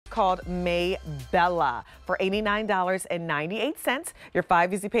called Maye Bella for $89.98. Your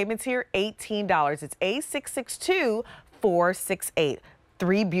 5 easy payments here, $18. It's A662468.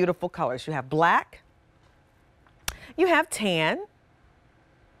 3 beautiful colors. You have black, you have tan.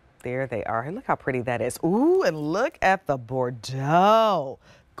 There they are. Look how pretty that is. Ooh, and look at the Bordeaux.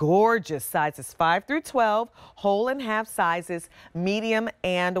 Gorgeous sizes 5 through 12, whole and half sizes, medium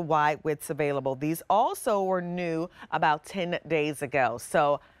and wide widths available. These also were new about 10 days ago.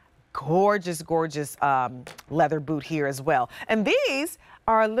 So gorgeous, gorgeous leather boot here as well. And these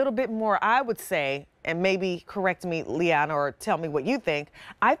are a little bit more, I would say, and maybe correct me, Leanna, or tell me what you think.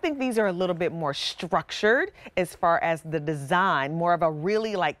 I think these are a little bit more structured as far as the design, more of a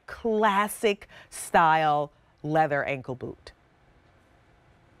really like classic style leather ankle boot.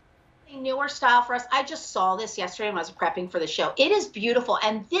 Newer style for us. I just saw this yesterday when I was prepping for the show. It is beautiful,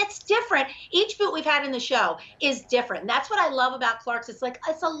 and it's different. Each boot we've had in the show is different. And that's what I love about Clarks. It's like,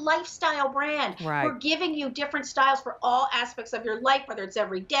 it's a lifestyle brand. Right. We're giving you different styles for all aspects of your life, whether it's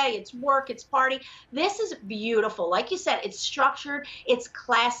every day, it's work, it's party. This is beautiful. Like you said, it's structured, it's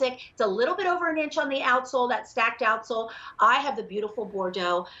classic. It's a little bit over an inch on the outsole, that stacked outsole. I have the beautiful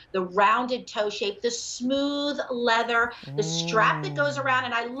Bordeaux, the rounded toe shape, the smooth leather, the strap that goes around,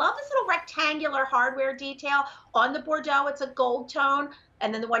 and I love this little rectangular hardware detail on the Bordeaux. It's a gold tone,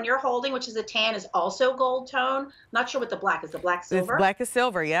 and then the one you're holding, which is a tan, is also gold tone. Not sure what the black is. The black silver? It's black is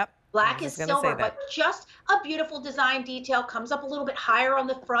silver, yep. Black is silver, but just a beautiful design detail. Comes up a little bit higher on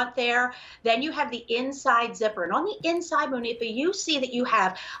the front there. Then you have the inside zipper, and on the inside, Monifa, you see that you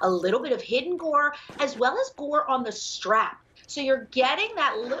have a little bit of hidden gore as well as gore on the strap. So you're getting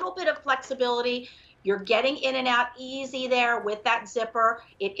that little bit of flexibility. You're getting in and out easy there with that zipper.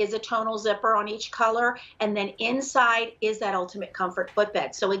 It is a tonal zipper on each color. And then inside is that ultimate comfort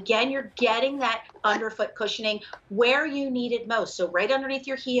footbed. So again, you're getting that underfoot cushioning where you need it most. So right underneath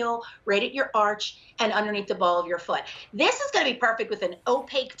your heel, right at your arch, and underneath the ball of your foot. This is going to be perfect with an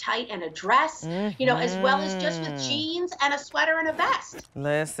opaque tight and a dress, you know, as well as just with jeans and a sweater and a vest.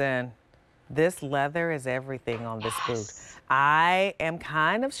 Listen, this leather is everything on this boot. I am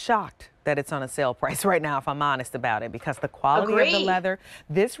kind of shocked that it's on a sale price right now, if I'm honest about it, because the quality of the leather,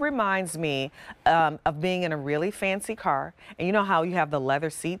 this reminds me of being in a really fancy car. And you know how you have the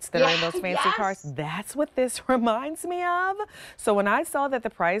leather seats that are in those fancy cars? That's what this reminds me of. So when I saw that the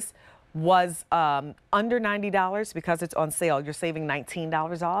price was under $90 because it's on sale, you're saving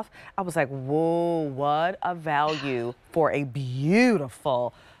 $19 off, I was like, whoa, what a value for a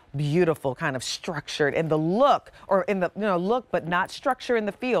beautiful kind of structured in the look, or in the, you know, look, but not structure in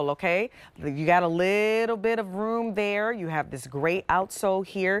the feel, okay? You got a little bit of room there. You have this great outsole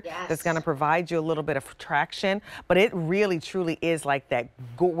here that's going to provide you a little bit of traction, but it really truly is like that.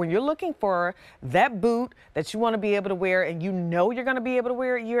 When you're looking for that boot that you want to be able to wear, and you know you're going to be able to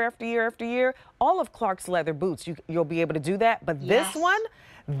wear it year after year after year, all of Clark's leather boots, you'll be able to do that. But this one,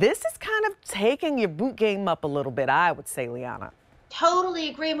 this is kind of taking your boot game up a little bit, I would say, Liana. Totally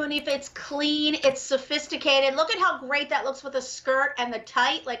agree, Monifa. It's clean, it's sophisticated. Look at how great that looks with the skirt and the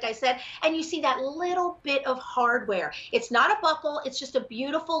tight, like I said. And you see that little bit of hardware. It's not a buckle, it's just a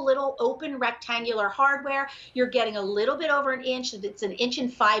beautiful little open rectangular hardware. You're getting a little bit over an inch. It's an inch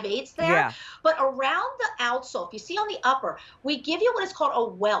and 5/8 there. Yeah. But around the outsole, if you see on the upper, we give you what is called a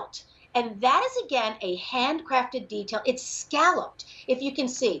welt. And that is, again, a handcrafted detail. It's scalloped, if you can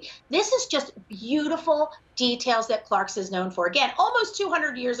see. This is just beautiful details that Clarks is known for. Again, almost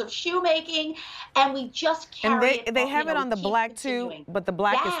 200 years of shoemaking, and we just carry it. And they have it on the black too, but the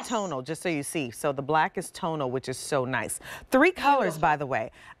black is tonal, just so you see. So the black is tonal, which is so nice. 3 colors, by the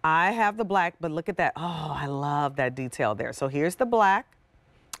way. I have the black, but look at that. Oh, I love that detail there. So here's the black.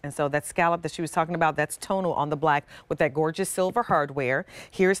 And so that scallop that she was talking about, that's tonal on the black with that gorgeous silver hardware.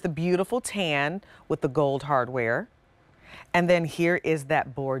 Here's the beautiful tan with the gold hardware. And then here is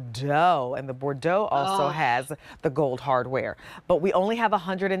that Bordeaux, and the Bordeaux also has the gold hardware. But we only have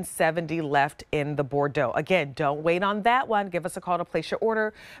 170 left in the Bordeaux. Again, don't wait on that one. Give us a call to place your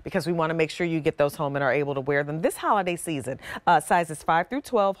order, because we want to make sure you get those home and are able to wear them this holiday season. Sizes 5 through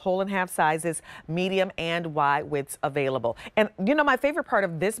 12, whole and half sizes, medium and wide widths available. And you know, my favorite part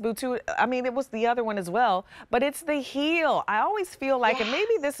of this boot too, I mean, it was the other one as well, but it's the heel. I always feel like, and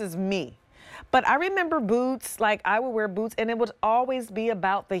maybe this is me, but I remember boots, like I would wear boots and it would always be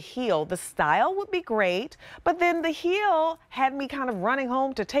about the heel. The style would be great, but then the heel had me kind of running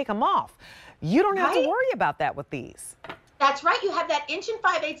home to take them off. You don't have to worry about that with these. That's right. You have that inch and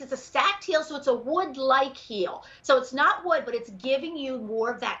 5/8. It's a stacked heel, so it's a wood-like heel. So it's not wood, but it's giving you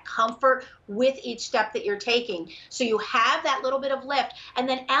more of that comfort with each step that you're taking. So you have that little bit of lift. And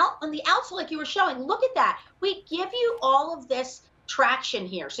then out on the outsole, like you were showing, look at that. We give you all of this traction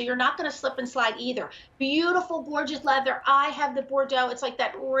here, so you're not going to slip and slide either. Beautiful, gorgeous leather. I have the Bordeaux. It's like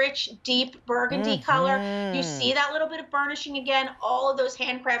that rich, deep burgundy color. You see that little bit of burnishing again, all of those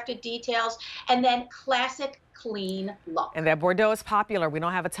handcrafted details, and then classic clean look. And that Bordeaux is popular. We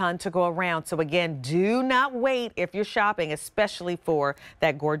don't have a ton to go around. So again, do not wait if you're shopping, especially for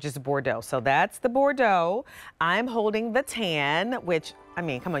that gorgeous Bordeaux. So that's the Bordeaux. I'm holding the tan, which, I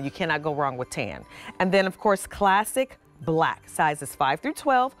mean, come on, you cannot go wrong with tan. And then, of course, classic black, sizes 5 through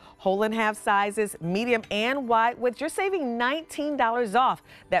 12, whole and half sizes, medium and wide width. You're saving $19 off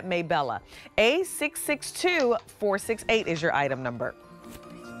that Maybella. A662468 is your item number.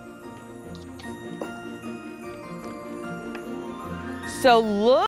 So look.